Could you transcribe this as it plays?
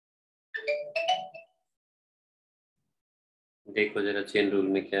देखो जरा chain rule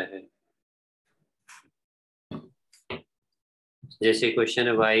में क्या है। जैसे क्वेश्चन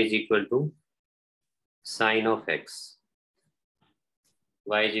है y is equal to sign of x,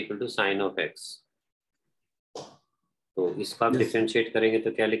 y is equal to sign of x. तो इसको आप यस डिफरेंशिएट करेंगे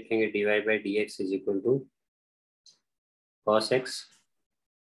तो क्या लिखेंगे, dy by D x is equal to cos x,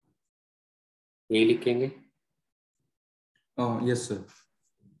 यही लिखेंगे। Yes sir.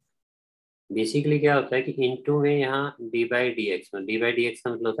 बेसिकली क्या होता है कि इनटू में यहाँ डी बाई डी एक्स में, डी बाई डी एक्स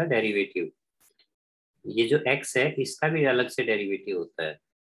का मतलब होता है डेरिवेटिव। ये जो x है इसका भी अलग से डेरिवेटिव होता है,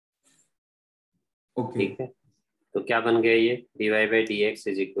 ओके ठीक है। तो क्या बन गया ये, D Y by D x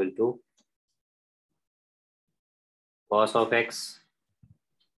is equal to cos of x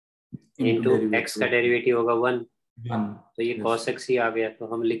into into x का डेरिवेटिव डेरिवेटिव होगा 1। 1। तो ये यस कॉस एक्स ही आ गया, तो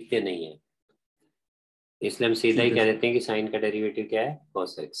हम लिखते नहीं है, इसलिए हम सीधा ही ठीक है कह सर। देते हैं कि साइन का डेरिवेटिव क्या है,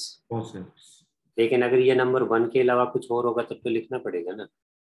 कॉस एक्स। Cos x. लेकिन अगर ये नंबर 1 के अलावा कुछ और होगा तब तो लिखना पड़ेगा ना।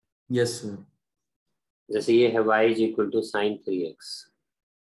 Yes sir. जैसे ये है y is equal to sign 3x,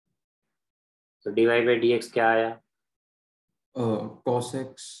 तो D Y by D x क्या आया, कॉस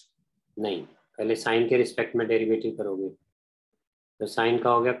एक्स। नहीं, पहले साइन के रिस्पेक्ट में डेरिवेटिव करोगे, तो साइन का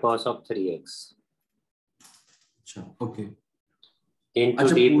हो गया कॉस ऑफ 3x अच्छा ओके। इंटू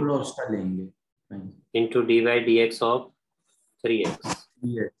अच्छा डी, पूरा उसका लेंगे। Into D by D x of 3x,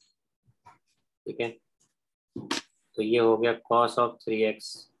 yes. ठीक है। तो ये हो गया कॉस ऑफ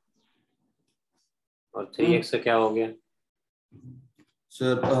 3x, और 3x का क्या हो गया,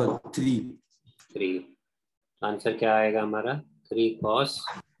 सर 3। 3। आंसर क्या आएगा हमारा, 3 कॉस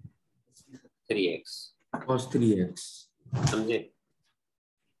 3x। Cos 3x। समझे।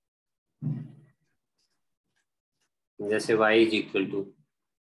 जैसे y is equal to,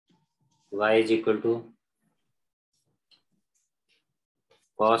 y is equal to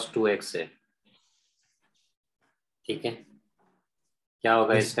cos 2x है, ठीक है। क्या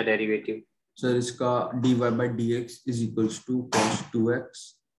होगा यस इसका डेरिवेटिव, सर। इसका D Y by D x is equals to cos 2x।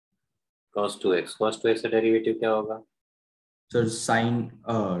 Cos 2x, cos 2x का डेरिवेटिव क्या होगा, sir sign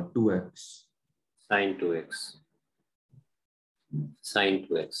 2x। Sign 2x, sign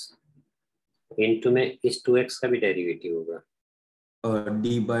 2x into में इस 2x का भी डेरिवेटिव होगा,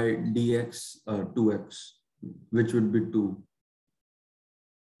 D by D x 2x which would be 2।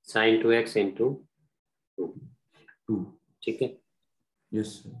 Sign 2x into 2, 2। ठीक है।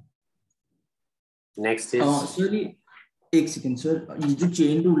 Yes sir. Next is, sir ये एक सेकेंड सर, ये जो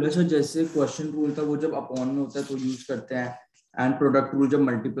चेन रूल है सर, जैसे क्वेश्चन रूल था वो जब अपॉन में होता है तो यूज करते हैं, एंड प्रोडक्ट रूल जब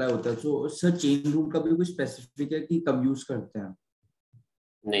मल्टीप्लाई होता है, तो सर चेन रूल का भी कोई स्पेसिफिक है कि कब यूज करते हैं?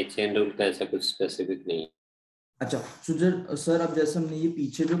 नहीं चेन रूल का ऐसा कुछ स्पेसिफिक नहीं है। अच्छा सर, सर अब जैसे हमने ये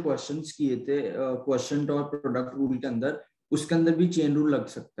पीछे जो क्वेश्चंस किए थे क्वेश्चन और प्रोडक्ट रूल के अंदर, उसके अंदर भी चेन रूल लग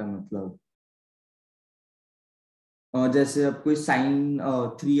सकता है मतलब? जैसे अब कोई साइन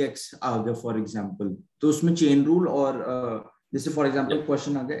 3x आ गया फॉर एग्जांपल, तो उसमें चेन रूल और जैसे फॉर एग्जांपल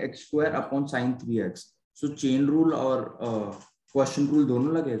क्वेश्चन आ गया x square upon sine 3x, सो चेन रूल और क्वेश्चन रूल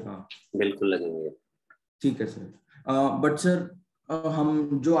दोनों लगेगा? बिल्कुल लगेंगे। ठीक है सर। बट सर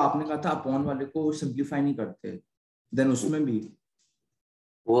हम जो आपने कहा था अपॉन वाले को सिंप्लीफाई नहीं करते, देन उसमें भी?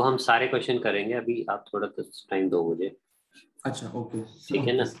 वो हम सारे क्वेश्चन करेंगे, अभी आप थोड़ा टाइम दो मुझे, अच्छा ओके ठीक है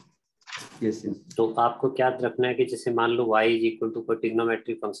ओके। ना। Yes yes. तो आपको क्या रखना है कि जैसे मान लो y इज इक्वल टू कोई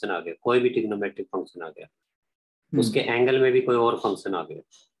ट्रिग्नोमेट्रिक फंक्शन आ गया, कोई भी ट्रिग्नोमेट्रिक फंक्शन आ गया, उसके हम्म एंगल में भी कोई और फंक्शन आ गया,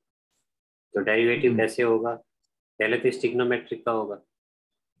 तो डेरिवेटिव हम्म कैसे होगा, पहले तो ट्रिग्नोमेट्रिक का होगा,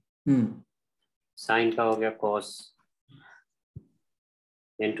 हम्म। साइन का हो गया cos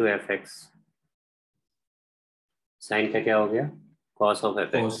into F x, sign का क्या हो गया, cos of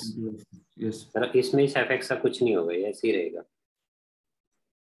F cos x. Yes. मतलब इसमें इस एफ एक्स का कुछ नहीं होगा, ये ऐसे ही रहेगा,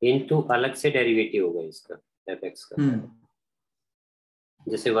 इनटू अलग से डेरिवेटिव होगा इसका, एफ एक्स का।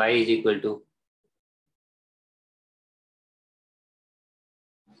 हम्म जैसे y is equal to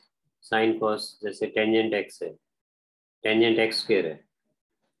sine cos, जैसे टेंजेंट x है, टेंजेंट x स्क्वायर है,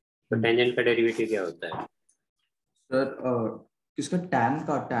 तो हम्म। टेंजेंट का डेरिवेटिव क्या होता है, सर किसका?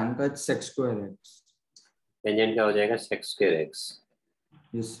 टैन का सेक्स स्क्वायर है। टेंजेंट का हो जाएगा sex square x,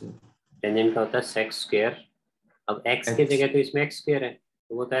 yes sir. Tangent का होता है सेक्स स्क्वायर। अब x की एक्स। जगह तो इसमें x स्क्वायर है,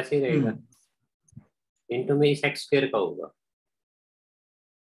 तो वो तो ऐसे ही रहेगा, हम्म। इनटू में इस x स्क्वायर का होगा,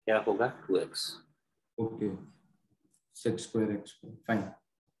 क्या होगा 2x, okay. Sex square x fine.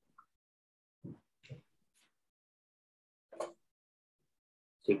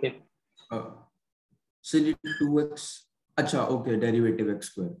 ठीक है। सर ये 2x। अच्छा ओके, डेरिवेटिव एक्स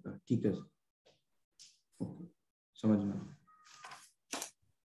स्क्वायर का, ठीक है सर। ओके समझ में आया।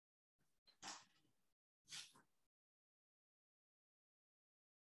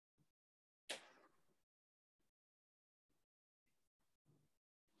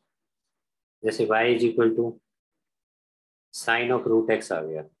 जैसे y is equal to sign of root x आ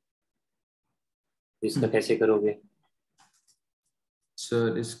गया, इसका कैसे करोगे?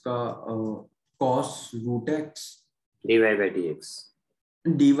 सर इसका cos root x dy by D x.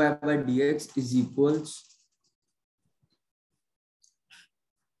 dy by dx is equals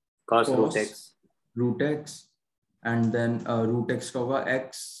cos root cos x root x and then root x का होगा x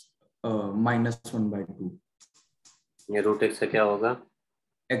 -1/2 ये root x का क्या होगा?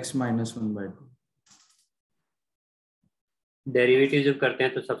 x -1/2। डेरिवेटिव जब करते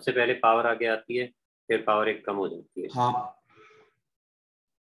हैं तो सबसे पहले पावर आगे आती है, फिर पावर एक कम हो जाती है। हाँ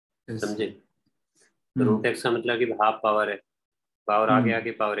समझे? तो रूट एक्स का मतलब कि हाफ पावर है, पावर आगे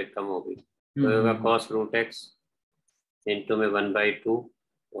आगे पावर एक कम हो गई, तो होगा कॉस रूट एक्स इंटू में 1/2,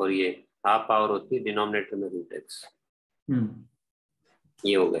 और ये हाफ पावर होती है डिनोमिनेटर में रूट एक्स,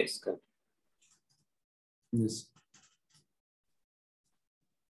 ये होगा इसका। Yes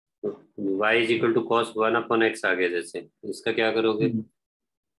y is equal to cos 1/x आ गया, जैसे इसका क्या करोगे?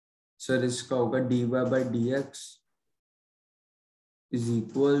 सर इसका होगा dy by dx is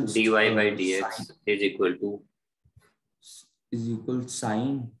equals dy by D x is equal to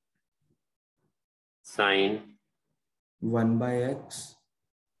sin sign 1/x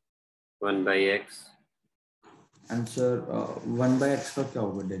 1/x। and sir 1/x का क्या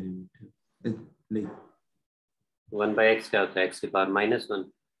होगा डेरिवेटिव लाइक 1/x क्या होता है? x की पावर -1,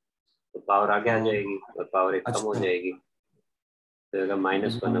 तो पावर आगे आ जाएगी और पावर एक कम हो अच्छा जाएगी, तो होगा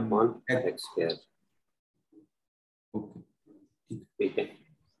 -1/x²। ओके ठीक है,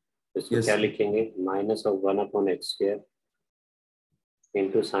 तो इसको यस क्या लिखेंगे? -1/x²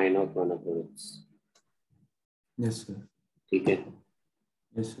 into sine of 1/x। Yes sir ठीक है,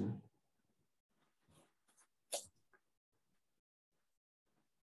 yes sir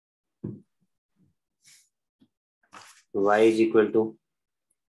y is equal to,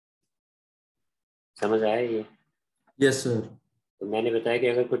 समझ आया ये? यस सर तो मैंने बताया कि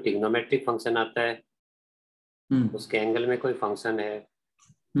अगर कोई ट्रिग्नोमेट्रिक फंक्शन आता है, उसके एंगल में कोई फंक्शन है,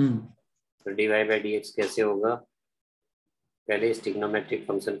 तो dy बाई डी एक्स कैसे होगा? पहले इस ट्रिग्नोमेट्रिक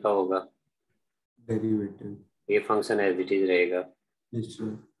फंक्शन का होगा डेरिवेटिव ये फंक्शन एज इट इज रहेगा, यस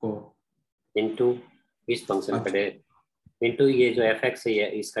सर को इनटू इस फंक्शन का इनटू ये जो f(x) है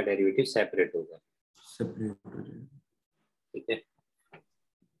इसका डेरिवेटिव सेपरेट होगा। सेपरेट हो जाएगा ठीक है,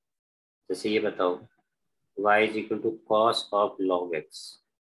 जैसे ये बताओ y is equal to cos of log x,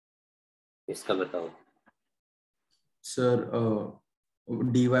 इसका बताओ। Sir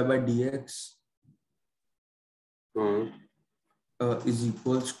dy by dx is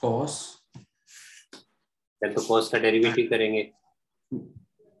equals cos पहले तो cos का डेरिवेटिव करेंगे,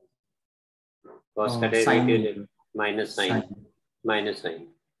 cos का derivative minus sign minus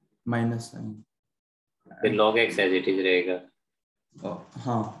sign फिर log x as it is रहेगा,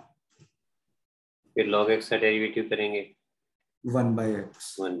 हाँ फिर log x का डेरिवेटिव करेंगे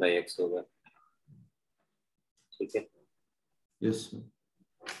 1/x 1/x होगा। ठीक है, yes sir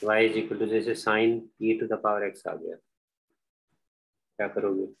y is equal to जैसे साइन e⁻x आ गया, क्या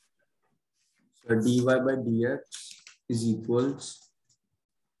करोगे? Sir dy by dx is equals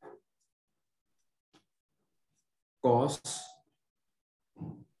cos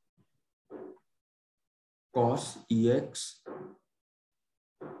ex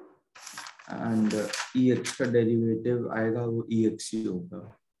and ex का डेरिवेटिव आएगा वो ex ही होगा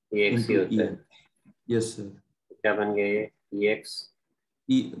ये x ही होता है, यस सर क्या बन गया ये ex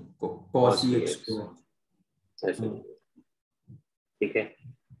cos ex ऐसे। ठीक है,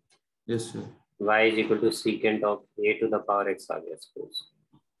 yes sir y is equal to secant of a⁻x आ गया, सपोज,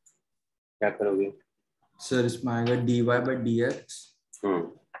 क्या करोगे? सर इसमें आएगा dy by dx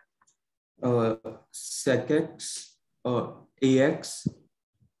sec x ax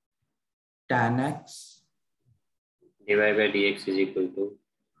tan x dy by D x is equal to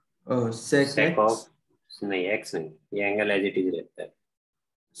sec sec x of, नहीं x नहीं, ये angle as it is रहता है।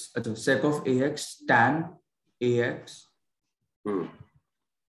 अच्छा sec of ax tan ax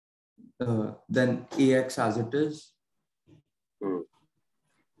then ax as it is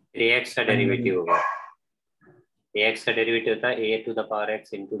ax का derivative होगा, ax का derivative होता है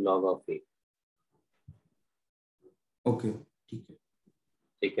a⁻x into log of a। Okay ठीक है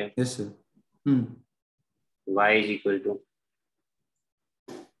ठीक है, yes sir y is equal to,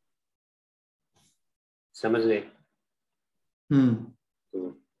 समझ गए?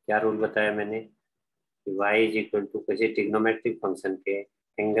 तो क्या रूल बताया मैंने कि y इज इक्वल टू किसी ट्रिग्नोमेट्रिक फंक्शन के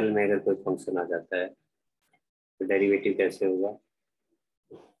एंगल में अगर कोई फंक्शन आ जाता है तो डेरिवेटिव कैसे होगा?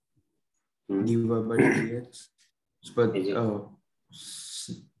 dy by dx but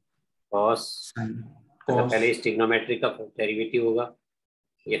cos, मतलब पहले इस ट्रिग्नोमेट्रिक का डेरिवेटिव होगा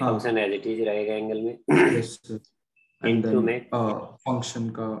ये फंक्शन एज इट इज रहेगा एंगल में। Yes sir. And into then में फंक्शन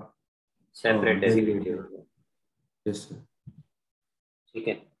का सेपरेट डेरिवेटिव डेरिवेटिव। होगा। Yes sir. ठीक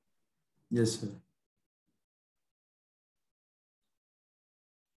है। Yes sir.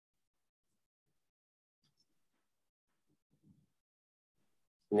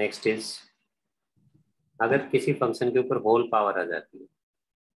 नेक्स्ट इज, अगर किसी फंक्शन के ऊपर होल पावर आ जाती है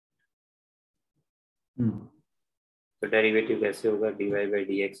तो डेरिवेटिव कैसे होगा?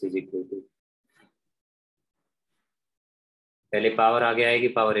 dy/dx इज इक्वल टू, पहले पावर आगे आएगी,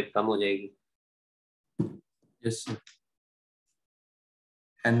 पावर एक कम हो जाएगी। Yes sir.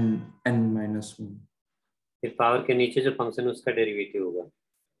 n-1। फिर पावर के नीचे जो फंक्शन है उसका डेरिवेटिव होगा,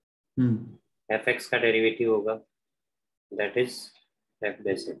 fx का डेरिवेटिव होगा, that is f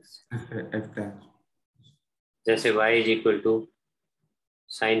dash x। जैसे y is equal to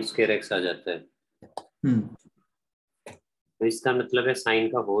sine square x आ जाता है, तो इसका मतलब है साइन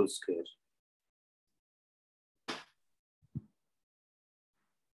का होल स्क्वायर।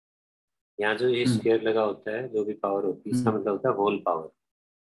 यहाँ जो ये स्क्वायर लगा होता है, जो भी पावर होती है, इसका मतलब होता है होल पावर।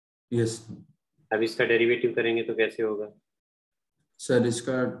 यस। अब इसका डेरिवेटिव करेंगे तो कैसे होगा? सर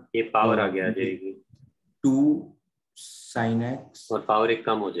इसका ये पावर आगे आ जाएगी 2 sin x और पावर एक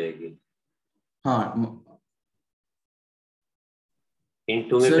कम हो जाएगी। हाँ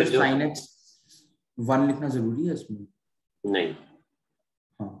इनटू में सर फिर जो sin x 1 लिखना जरूरी है इसमें? नहीं,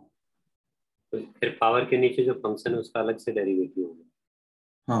 हाँ तो फिर पावर के नीचे जो फंक्शन है उसका अलग से डेरिवेटिव होगा।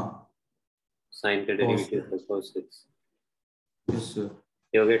 हाँ साइन का डेरिवेटिव था cos x। Yes sir.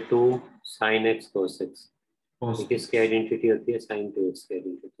 ये हो गया 2 sin x cos x। cos किसकी आइडेंटिटी होती है? sin 2x की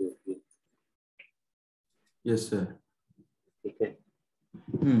आइडेंटिटी होती है। Yes sir. ठीक है,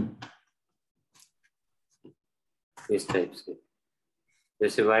 इस टाइप से।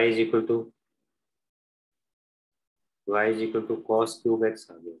 जैसे y is equal to cos cube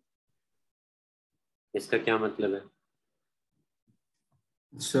x आ गया, इसका क्या मतलब है?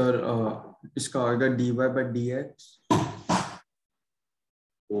 सर इसका आएगा dy/dx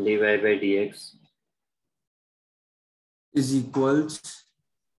dy/dx is equals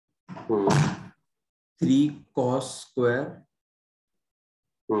 3 cos square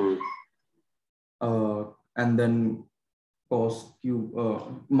and then cos cube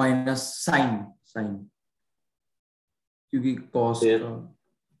minus sin क्योंकि cos का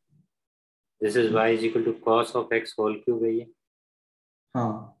this is y is equal to cos of x whole cube है ये।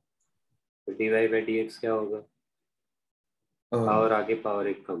 हाँ तो dy/dx क्या होगा? पावर आगे, पावर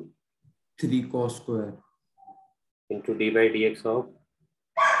एक कम, 3 cos square into dy/dx of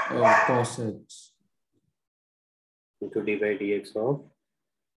cos x into dy/dx of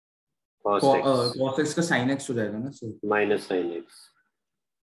cos x cos x का sin x हो जाएगा ना sir? Minus sign x।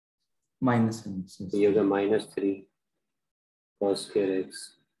 Minus sin x तो ये होगा -3 cos square x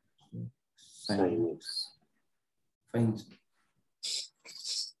sin sin x। Fine.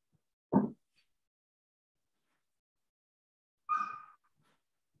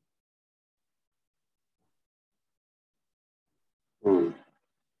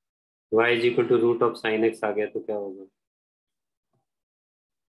 y is equal to root of sine x आ गया तो क्या होगा?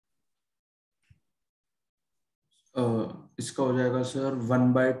 इसका हो जाएगा सर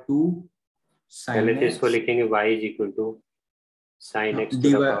 1/2 पहले sin तो इसको x लिखेंगे y is equal to sign x dy to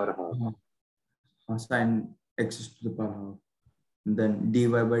the power half. हाँ sin x to the power half then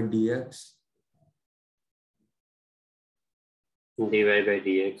dy/dx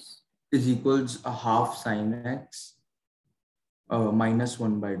dy/dx is equals a half sin x minus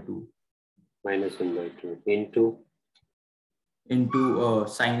 1/2 -1/2 into into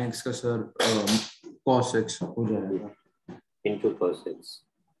sin x का sir cos x हो जाएगा into cos x।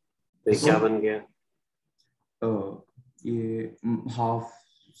 तो क्या बन गया? ये half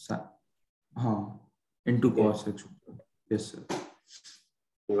हाँ into cos x। Yes sir.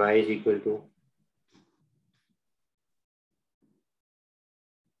 y is equal to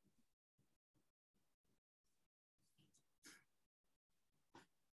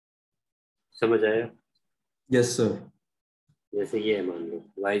समझ आया? Yes sir. जैसे ये है, मान लो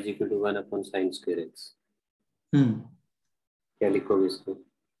y is equal to 1/sin square x, क्या लिखोगे इसको?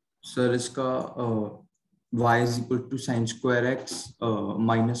 सर इसका y is equal to sin square x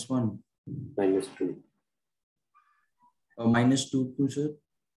 -1 -2 -2 क्यों सर?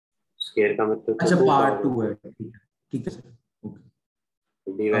 स्क्वायर का मतलब अच्छा तो 2 पार्ट पावर 2 है, ठीक है sir. Okay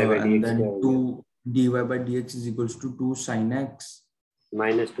dy/dx and then क्या हो 2 गया? dy/dx is equals to 2 sin x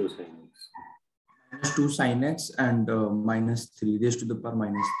 -2 sin x -2 sin x and -3 raised to the power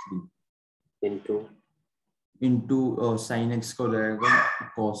 -3 into into sin x का हो जाएगा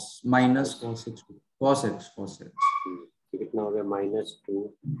cos minus cos x कितना कितना हो गया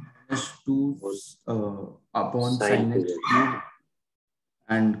 -2 upon sin sine x 2x cube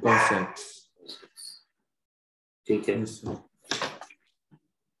and cos x. ठीक है। Yes sir.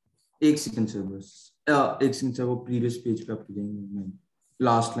 एक सेकंड सर, बस एक सेकंड सर, वो प्रीवियस पेज पे आपको देंगे, मैं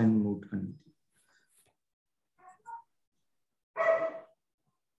लास्ट लाइन नोट करनी थी।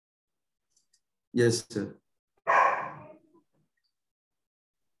 Yes sir,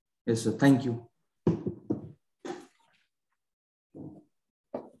 yes sir, thank you.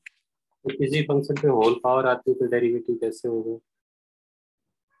 तो किसी फंक्शन पे होल पावर आती है तो डेरिवेटिव कैसे होगा?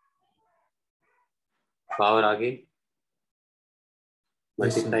 पावर आगे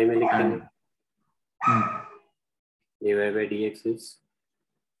मल्टीप्लाई में लिखेंगे, divide by dx is,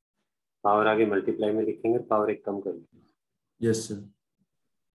 power आगे मल्टीप्लाई में लिखेंगे, पावर एक कम कर लेंगे। Yes sir.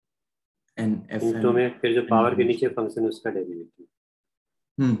 N F into में फिर जो पावर के नीचे फंक्शन उसका डेरिवेटिव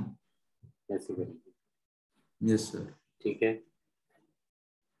ऐसे करेंगे। Yes sir. ठीक है।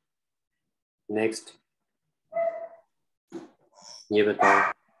 नेक्स्ट ये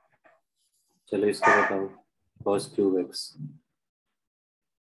बताओ, चलो इसको बताओ, cos क्यूब x।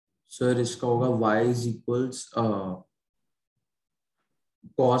 सर इसका होगा y is equals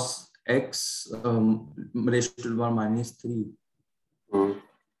cos x raised to the power -3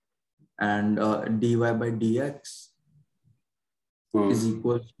 and dy by dx is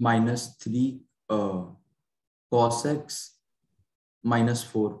equals -3 cos x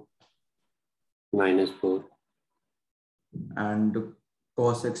 -4 -4 and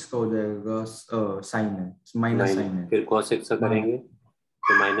cos x का हो जाएगा sin x minus sin x। फिर cos x का करेंगे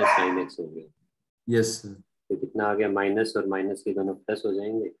तो -sin x हो गया। Yes sir. तो कितना आ गया, माइनस और माइनस के दोनों प्लस हो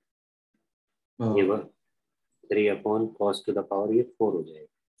जाएंगे, ये 3/cos टू द पावर ये 4 हो जाएगा।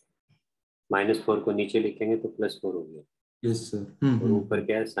 -4 को नीचे लिखेंगे तो +4 हो गया। Yes sir. और ऊपर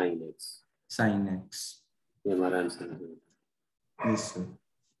क्या है, sin x। sin x, ये हमारा आंसर है। Yes sir.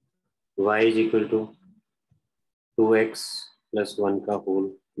 y is equal to 2x + 1 का होल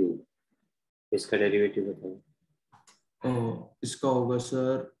क्यूब, इसका डेरिवेटिव बताओ। इसका होगा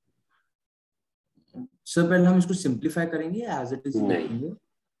सर पहले हम इसको सिंप्लीफाई करेंगे एज इट इज लिखेंगे?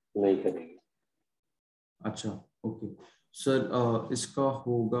 नहीं करेंगे। अच्छा ओके सर, इसका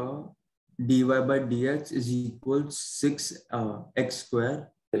होगा dy by dx is equal 6x square।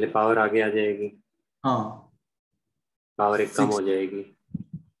 पहले पावर आगे आ जाएगी, हाँ पावर एक कम हो जाएगी।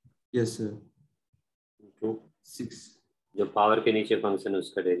 Yes sir. 6 जो पावर के नीचे फंक्शन है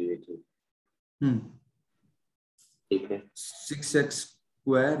उसका डेरिवेटिव। ठीक है। 6x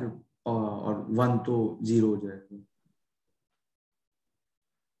स्क्वायर और 1 तो 0 हो जाएगा।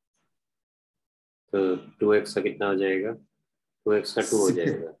 तो 2x का कितना हो जाएगा, 2x का 2 हो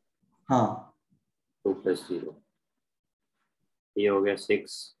जाएगा। हाँ 2 + 0 ये हो गया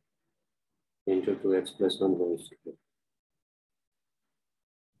 6 × 2x + 1 whole square.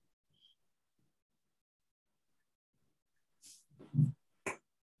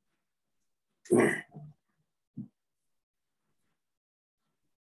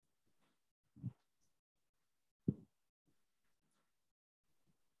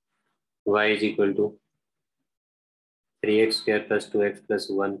 y is equal to 3x² + 2x +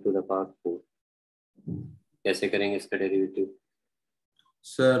 1 to the power 4। कैसे करेंगे इसका डेरिवेटिव?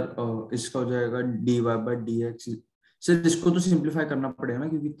 सर इसका हो जाएगा dy by dx। सर इसको तो सिंप्लीफाई करना पड़ेगा ना,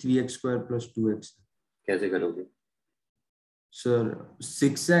 क्योंकि 3x स्क्वायर + 2x। कैसे करोगे? सर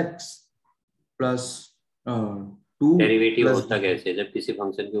 6x + 2 डेरिवेटिव प्लस होता कैसे, जब किसी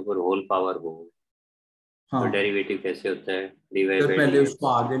फंक्शन के ऊपर होल पावर हो तो डेरिवेटिव कैसे होता है? dy सर by पहले dx, उसको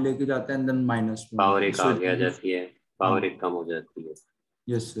आगे लेके जाते हैं देन -1 पावर एक सो आगे आ जाती है, पावर एक कम हो जाती है।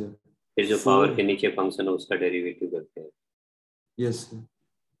 Yes sir. फिर जो पावर के नीचे फंक्शन है उसका डेरिवेटिव करते हैं। Yes sir.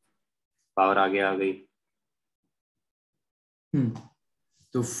 पावर आगे आ गई,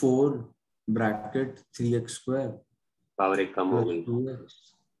 तो 4 ब्रैकेट 3x स्क्वायर पावर एक कम हो गई। 2x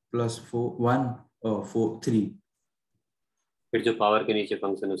 + 1 4 3। फिर जो पावर के नीचे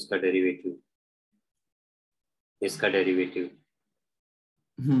फंक्शन है उसका डेरिवेटिव, इसका derivative.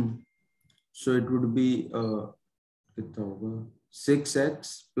 So it would be कितना होगा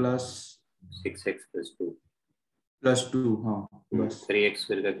 6x + 6x + 2 + 2। हाँ बस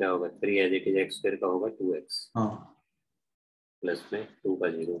 3x² का क्या होगा, 3 एज इट इज x² का होगा 2x, हाँ प्लस में 2 का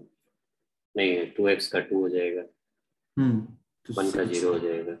 0 नहीं है, 2x का 2 हो जाएगा, 1 का 0 हो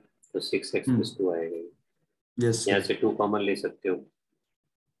जाएगा, तो 6x + 2 आएगा। यस यहाँ सर। से 2 कॉमन ले सकते हो,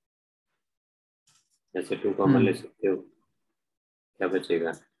 यहाँ से 2 कॉमन ले सकते हो, क्या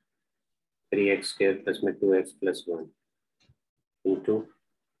बचेगा 3x² + में 2x + 1 इंटू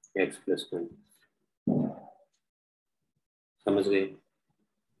x + 1। समझ गए?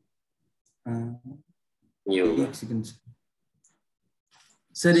 ये होगा। एक सेकंड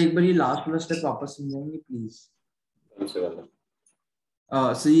सर एक बार ये लास्ट वाला स्टेप वापस समझाएंगे प्लीज। कौन से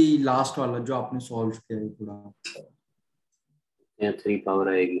वाला? सर ये लास्ट वाला जो आपने सॉल्व किया है थोड़ा। यहाँ 3 पावर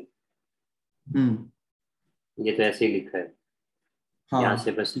आएगी। ये तो ऐसे ही लिखा है। यहाँ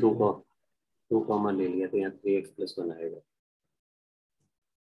से हाँ बस ठीक 2 है। को 2 कॉमन ले लिया तो यहाँ 3x+1 आएगा।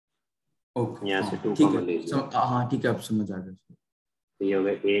 ओके यहाँ से 2 हाँ ठीक है। कॉमन ले लिया हाँ ठीक है, अब समझ आ गया। तो ये हो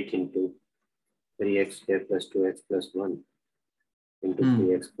गया 8 into 3x² + 2x+1 into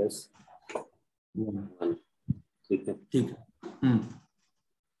 3x+1। ठीक है। ठीक है।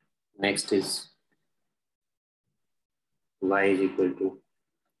 Next is y is equal to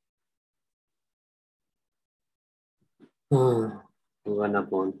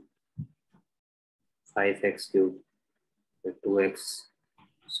 1/5x³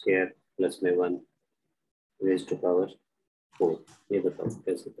 2x² plus में 1 रेज़ टू पावर 4। ये बताओ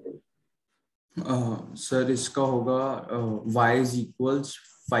कैसे करेंगे? सर इसका होगा y is equals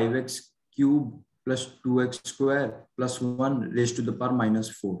 5x³ + 2x² + 1 raise to the power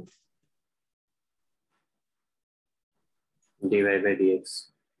 -4। dy/dx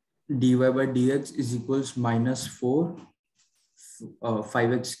dy/dx is equals -4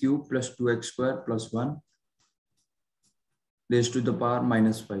 5x³ + 2x² + 1 raise to the power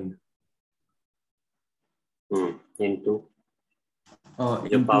 -5 into जो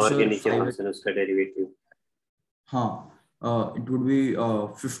into power के sir नीचे 5x। फंक्शन उसका डेरिवेटिव। हाँ it would be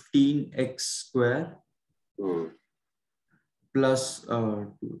 15x² plus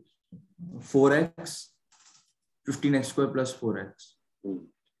 4x 15x² + 4x।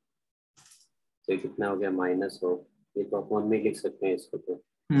 तो कितना हो गया minus हो, ये तो अपन में लिख सकते हैं इसको। तो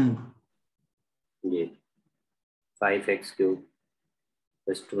ये 5x³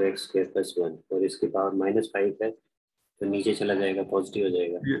 + 2x² + 1 और इसकी पावर -5 है तो नीचे चला जाएगा, पॉजिटिव हो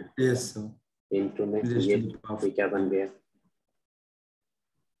जाएगा। Yes sir. इनटू में रेज़ ये टू द पावर क्या बन गया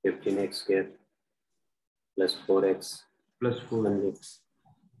 15x² + 4x + 4x।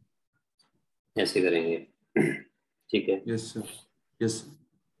 ऐसे करेंगे। ठीक है। Yes sir. Yes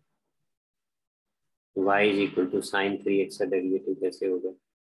y is equal to sin 3x का डेरिवेटिव कैसे होगा?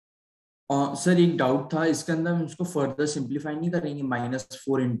 सर एक डाउट था इसके अंदर, हम इसको फर्दर सिंपलीफाई नहीं करेंगे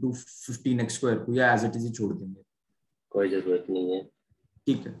 -4 × 15x² को, या एज इट इज ही छोड़ देंगे? कोई जरूरत नहीं है।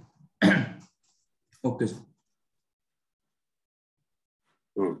 ठीक है। Okay sir.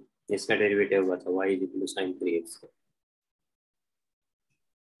 इसका डेरिवेटिव हुआ था y is equal to sin 3x।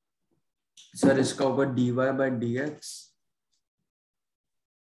 Sir इसका होगा dy/dx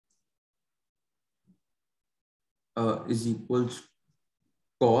is equals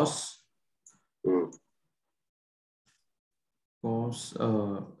cos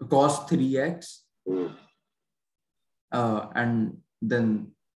cos 3x and then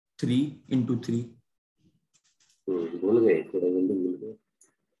 3 × 3। भूल गए, थोड़ा जल्दी भूल गए।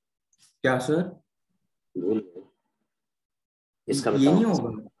 क्या सर? भूल गए। इसका ये बताओ, नहीं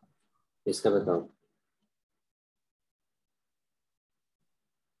होगा? इसका बताओ।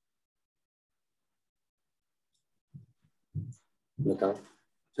 बताओ।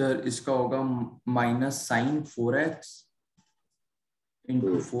 सर इसका होगा -sin 4x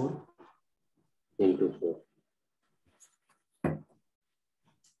 × 4 इंटू 4।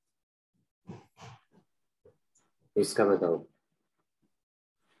 इसका बताओ।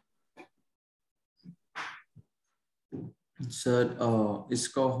 सर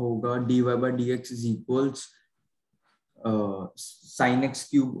इसका होगा dy/dx is equals sin x³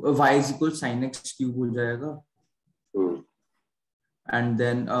 y is equal sin x³ हो जाएगा and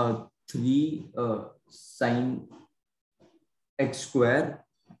then 3 sin x²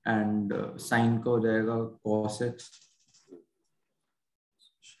 and sin का हो जाएगा cos x।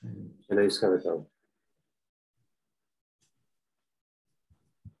 चलो इसका बताओ।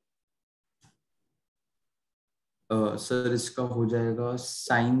 सर इसका हो जाएगा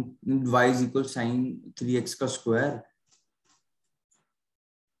sin y is equal sin 3x का square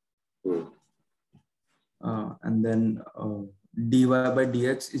and then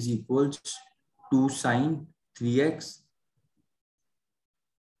dy/dx is equals 2 sin 3x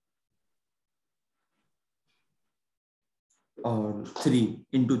और 3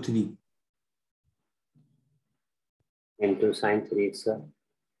 × 3 इंटू sin 3x का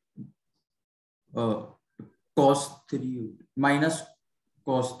cos 3 minus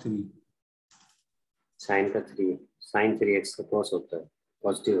cos 3। sin का 3, sin 3x का cos होता है,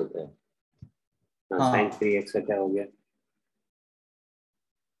 पॉजिटिव होता है। sin हाँ 3x का क्या हो गया?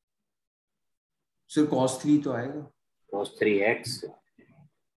 सर cos 3 तो आएगा। cos 3x sin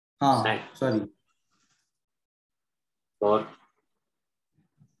हाँ सॉरी। और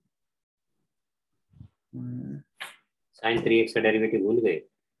साइन 3x का डेरिवेटिव भूल गए?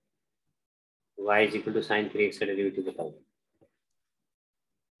 y is equal to sign 3x का डेरिवेटिव बताओ।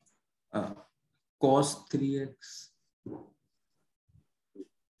 cos 3x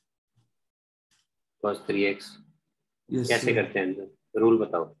cos 3x yes, कैसे करते हैं, रूल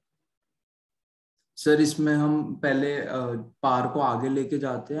बताओ। सर इसमें हम पहले पार को आगे लेके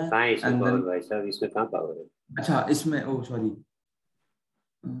जाते हैं कहाँ है इसमें एंड पावर देन, भाई साहब, इसमें कहाँ पावर है? अच्छा इसमें ओ सॉरी,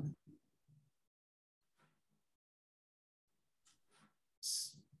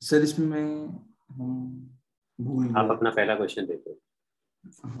 सर इसमें हम भूल आप गए। अपना पहला क्वेश्चन देखो।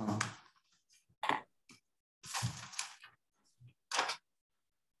 हाँ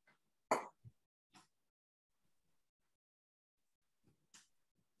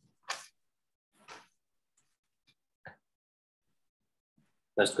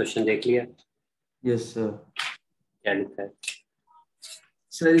फर्स्ट क्वेश्चन देख लिया? Yes sir. क्या लिखा है?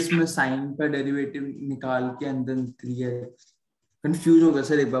 सर इसमें साइन का डेरिवेटिव निकाल के एंड देन 3x, कंफ्यूज हो गया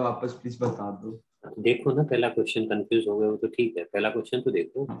सर, एक बार वापस प्लीज बता दो। देखो ना पहला क्वेश्चन, कंफ्यूज हो गए हो तो ठीक है, पहला क्वेश्चन तो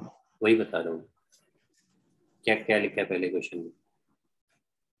देखो, वही बता रहा हूँ। क्या क्या लिखा है पहले क्वेश्चन में?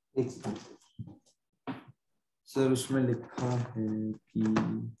 सर उसमें लिखा है कि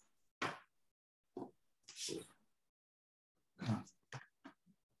हाँ,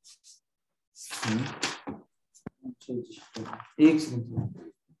 एक सेकंड।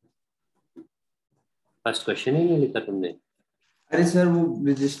 फर्स्ट क्वेश्चन ही नहीं लिखा तुमने? अरे सर वो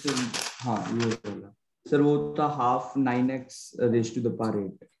रजिस्टर, हाँ ये बोला सर, वो था half 9x raise to the power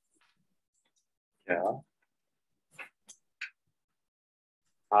 8। क्या?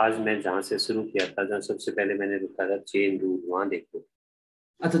 आज मैं जहाँ से शुरू किया था, जहाँ सबसे पहले मैंने लिखा था चेन रूल, वहां देखो।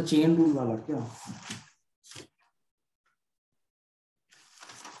 अच्छा चेन रूल वाला क्या?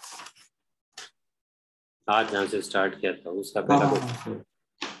 आज जहाँ से स्टार्ट किया था उसका हाँ पहला हाँ क्वेश्चन।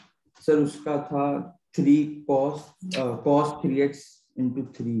 हाँ सर उसका था 3 cos 3x into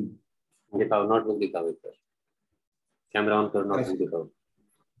 3। दिखाओ नोटबुक, दिखाओ एक बार, कैमरा ऑन करो, नोटबुक अच्छा दिखाओ।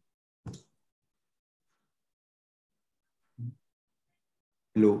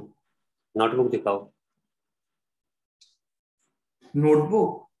 लो नोटबुक दिखाओ।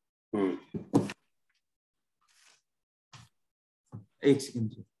 नोटबुक, हम्म। एक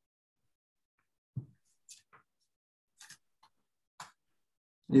सेकंड सर,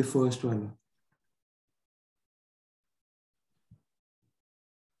 ये फर्स्ट वाला।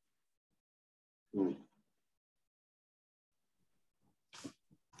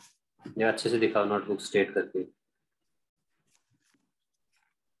 ये अच्छे से दिखाओ नोटबुक स्ट्रेट करके,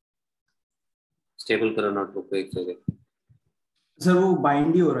 स्टेबल करो नोटबुक को एक जगह। सर वो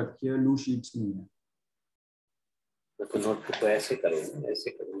बाइंड ही हो रखी है, लूज शीट्स नहीं है। तो नोटबुक को ऐसे करो,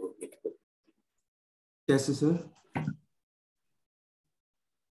 ऐसे करो नोटबुक को। कैसे सर?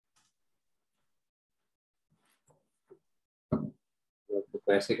 नोटबुक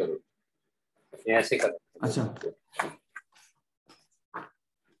को ऐसे करो, ये ऐसे करो अच्छा नोटबुक को।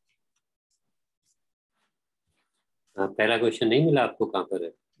 हाँ, पहला क्वेश्चन नहीं मिला आपको, कहाँ पर है?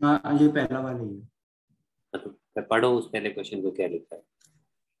 हाँ ये पहला वाला ही है हाँ, तो पढ़ो उस पहले क्वेश्चन को क्या लिखा है।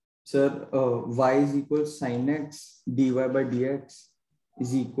 Sir. y is equal sin x dy by dx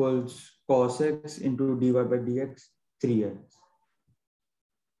is equals cos x into dy by dx 3x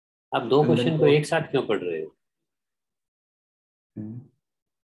आप दो and then क्वेश्चन को cos। एक साथ क्यों पढ़ रहे हो?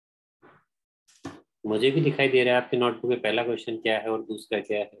 मुझे भी दिखाई दे रहा है आपके नोटबुक में पहला क्वेश्चन क्या है और दूसरा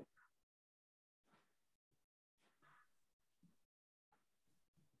क्या है।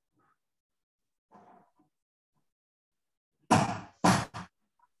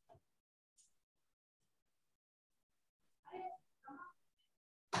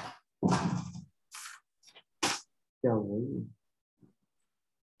 क्या हुआ ये?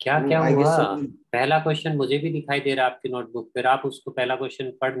 क्या वो क्या आई हुआ? गेस सर, पहला क्वेश्चन मुझे भी दिखाई दे रहा है आपकी नोटबुक, फिर आप उसको पहला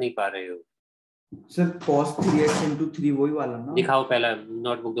क्वेश्चन पढ़ नहीं पा रहे हो। सर cos 3x into 3 वही वाला ना? दिखाओ पहला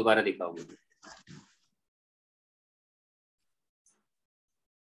नोटबुक, दोबारा दिखाओ मुझे।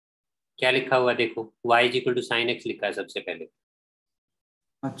 क्या लिखा हुआ देखो, y is equal to sine x लिखा है सबसे पहले।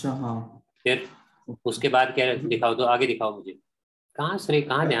 अच्छा हाँ। फिर उसके बाद क्या दिखाओ, तो आगे दिखाओ मुझे। कहाँ सर,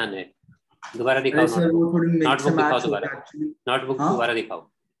 कहाँ ध्यान है? दोबारा अरे दिखाओ सर वो नोटबुक। थोड़ी मिक्स नोटबुक दिखाओ मैच हो दोबारा, गया एक्चुअली। नोटबुक हाँ दोबारा दिखाओ।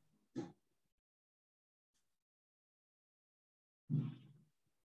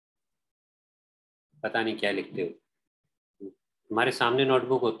 पता नहीं क्या लिखते हो। हमारे सामने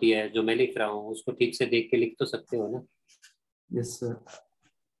नोटबुक होती है, जो मैं लिख रहा हूँ उसको ठीक से देख के लिख तो सकते हो ना। Yes sir.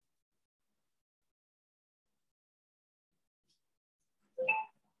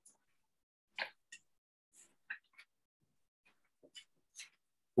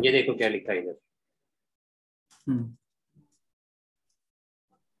 ये देखो क्या लिखा है इधर।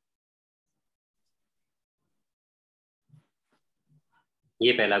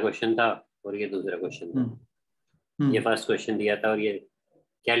 ये पहला क्वेश्चन था और ये दूसरा क्वेश्चन था। ये फर्स्ट क्वेश्चन दिया था और ये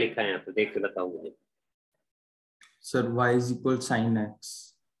क्या लिखा है यहाँ पे देख के बताओ मुझे। Sir y is equal sign x।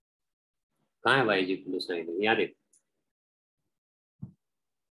 कहाँ है y इक्वल साइन? यहाँ देख।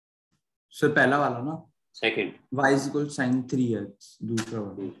 सर पहला वाला ना। Second. y is equal sign 3x दूसरा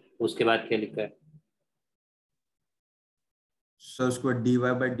वाला। उसके बाद क्या लिखा है? सर उसके बाद dy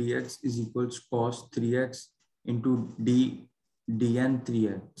by dx is equals cos 3x into dn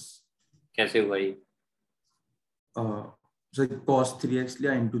 3x। कैसे हुआ ये? सर cos 3x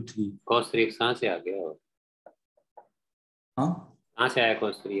लिया into 3। cos 3x कहाँ से आ गया? हाँ कहाँ से आया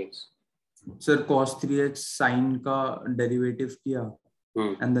cos 3x? Sir cos 3x sign का डेरिवेटिव किया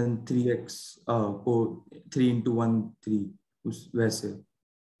एंड देन 3x को 3 into 1 3 उस वैसे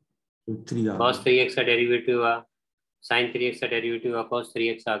तो 3 आ cos 3x का डेरिवेटिव हुआ, sin 3x का डेरिवेटिव हुआ, cos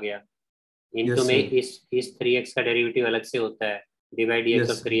 3x आ गया। इनटू में इस 3x का डेरिवेटिव अलग से होता है, डिवाइड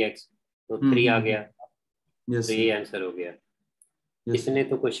dx ऑफ 3x, तो 3 आ गया। तो ये आंसर हो गया। इसने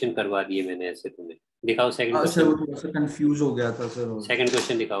तो क्वेश्चन करवा दिए मैंने ऐसे। तुम्हें दिखाओ सेकंड क्वेश्चन। सर कंफ्यूज हो गया था सर। सेकंड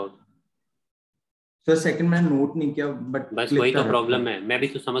क्वेश्चन दिखाओ सर। सेकंड मैंने नोट नहीं किया बट बस वही तो प्रॉब्लम है। मैं भी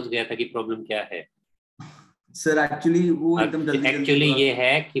तो समझ गया था कि प्रॉब्लम क्या है सर। एक्चुअली वो एकदम जल्दी एक्चुअली ये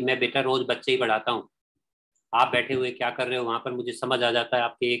है कि मैं बेटा रोज बच्चे ही पढ़ाता हूँ। आप बैठे हुए क्या कर रहे हो वहां पर मुझे समझ आ जाता है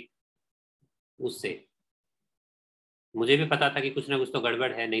आपके एक उससे। मुझे भी पता था कि कुछ ना कुछ तो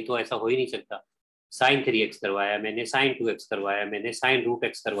गड़बड़ है, नहीं तो ऐसा हो ही नहीं सकता। sin 3x करवाया मैंने, sin 2x करवाया मैंने, sin रूट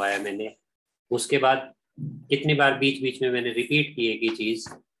x करवाया मैंने। उसके बाद कितनी बार बीच बीच में मैंने रिपीट की एक ही चीज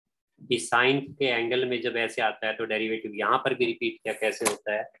कि साइन के एंगल में जब ऐसे आता है तो डेरिवेटिव यहाँ पर भी रिपीट किया कैसे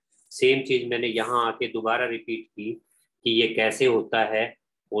होता है। सेम चीज मैंने यहाँ आके दोबारा रिपीट की कि ये कैसे होता है,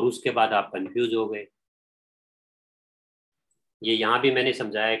 और उसके बाद आप कंफ्यूज हो गए। ये यहाँ भी मैंने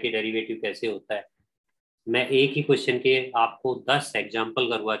समझाया कि डेरिवेटिव कैसे होता है। मैं एक ही क्वेश्चन के आपको 10 एग्जाम्पल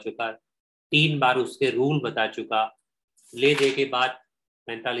करवा चुका, 3 बार उसके रूल बता चुका, ले दे के बाद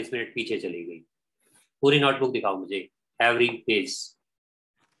 45 मिनट पीछे चली गई। पूरी नोटबुक दिखाओ मुझे, एवरी पेज।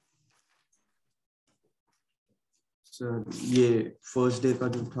 सर ये फर्स्ट डे का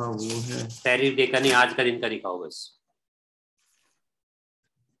जो था वो है। पहली डे का नहीं, आज का दिन का दिखाओ बस।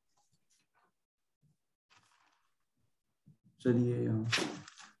 सर ये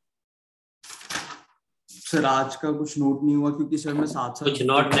सर आज का कुछ नोट नहीं हुआ क्योंकि सर मैं साथ साथ कुछ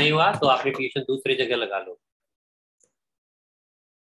नोट नहीं हुआ तो आपने ट्यूशन दूसरी जगह लगा लो।